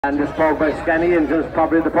And it's powered by Scania engines,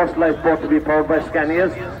 probably the first lifeboat to be powered by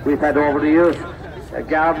Scanias. We've had over the years a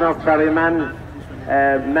Gardner, Ferryman,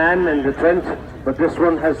 Man in the Trent, but this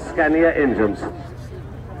one has Scania engines.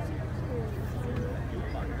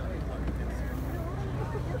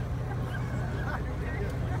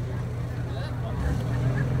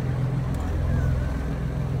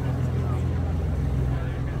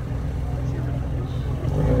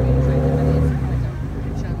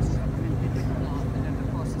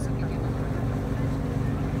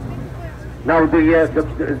 Now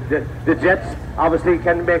the jets obviously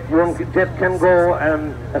can make, one jet can go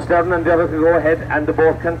astern and the other can go ahead, and the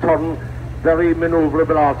boat can turn very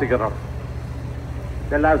manoeuvrable altogether.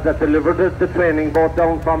 The lads that delivered the training boat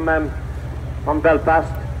down from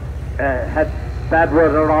Belfast had bad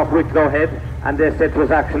weather off Wicklow Head, and they said it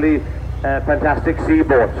was actually a fantastic sea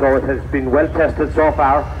boat, so it has been well tested so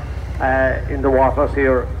far in the waters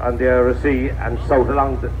here on the Irish Sea and south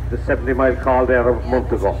along the 70-mile call there a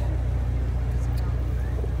month ago.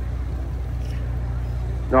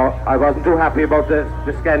 No, I wasn't too happy about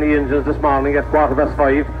the Scania engines this morning at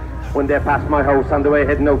 5:15 when they passed my house on the way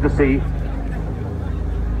heading out to sea.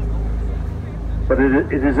 But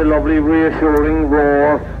it is a lovely reassuring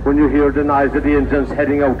roar when you hear the noise of the engines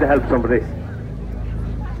heading out to help somebody.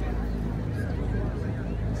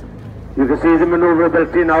 You can see the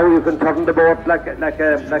manoeuvrability now. You can turn the boat like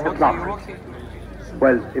a clock.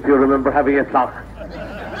 Well, if you remember having a clock.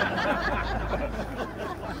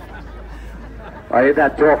 I had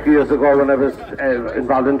that joke years ago when I was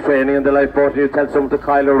involved in training in the lifeboat. You tell someone to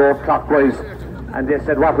coil a rope clockwise, and they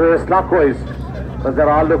said, "What way is clockwise?" Because they're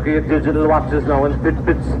all looking at digital watches now and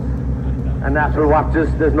Fitbits and actual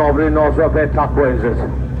watches. There's nobody knows what way clockwise is.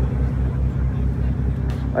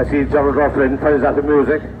 I see Gerald Rufflin finds that the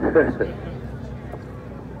music.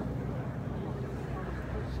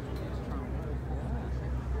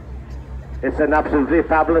 It's an absolutely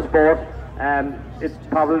fabulous boat. It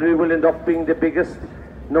probably will end up being the biggest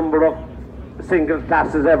number of single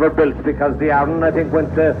classes ever built, because the Arn I think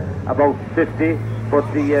went to about 50, but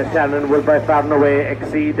the Shannon will by far and away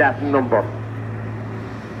exceed that number.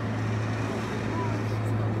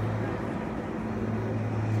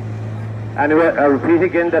 Anyway, I repeat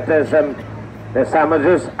again that there's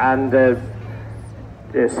sandwiches and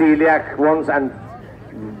celiac ones and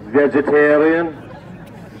vegetarian.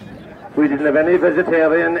 We didn't have any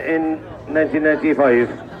vegetarian in 1995.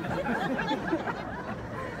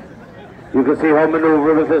 You can see how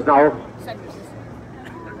manoeuvrable it is now.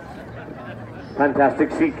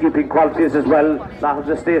 Fantastic seat-keeping qualities as well. A lot of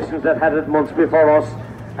the stations that had it months before us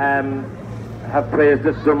have praised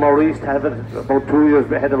it. The Maurice had it about 2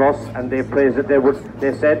 years ahead of us, and they praised it.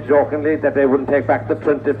 They said jokingly that they wouldn't take back the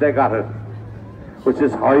Trent if they got it, which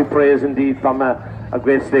is high praise indeed from a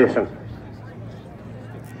great station.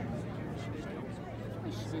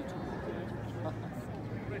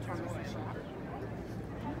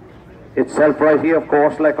 It's self-righting, of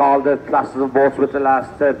course, like all the classes of boats with the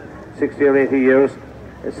last 60 or 80 years.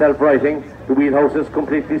 It's self-righting. The wheelhouse is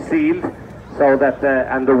completely sealed, so that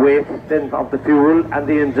and the weight then of the fuel and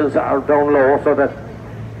the engines are down low, so that,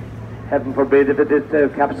 heaven forbid, if it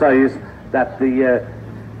did capsize, that the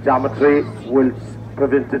geometry will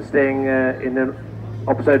prevent it staying in an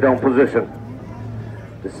upside-down position.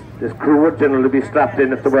 This crew would generally be strapped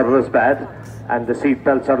in if the weather is bad, and the seat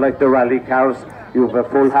belts are like the rally cars. You have a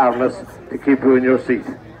full harness to keep you in your seat.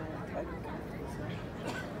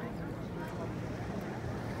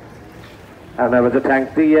 And I want to thank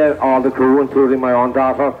all the crew, including my own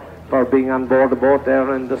daughter, for being on board the boat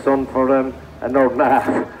there in the sun for an hour and a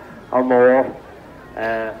half or more,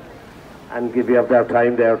 and give you up their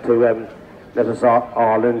time there to let us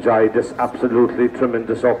all enjoy this absolutely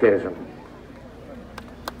tremendous occasion.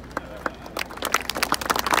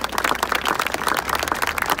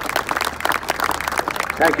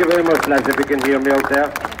 Thank you very much, lads, if you can hear me out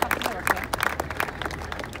there.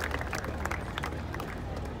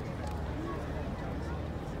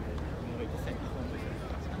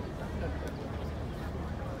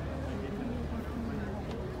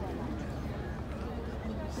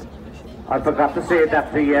 I forgot to say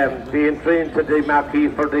that the entry into the marquee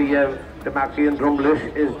for the marquee in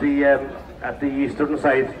Drumlish is at the eastern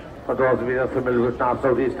side. For those of you who are familiar with north,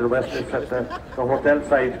 south, east and west, it's at the hotel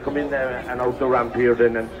side. Come in there and out the ramp here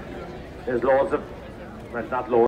then, and there's loads of, well, not loads,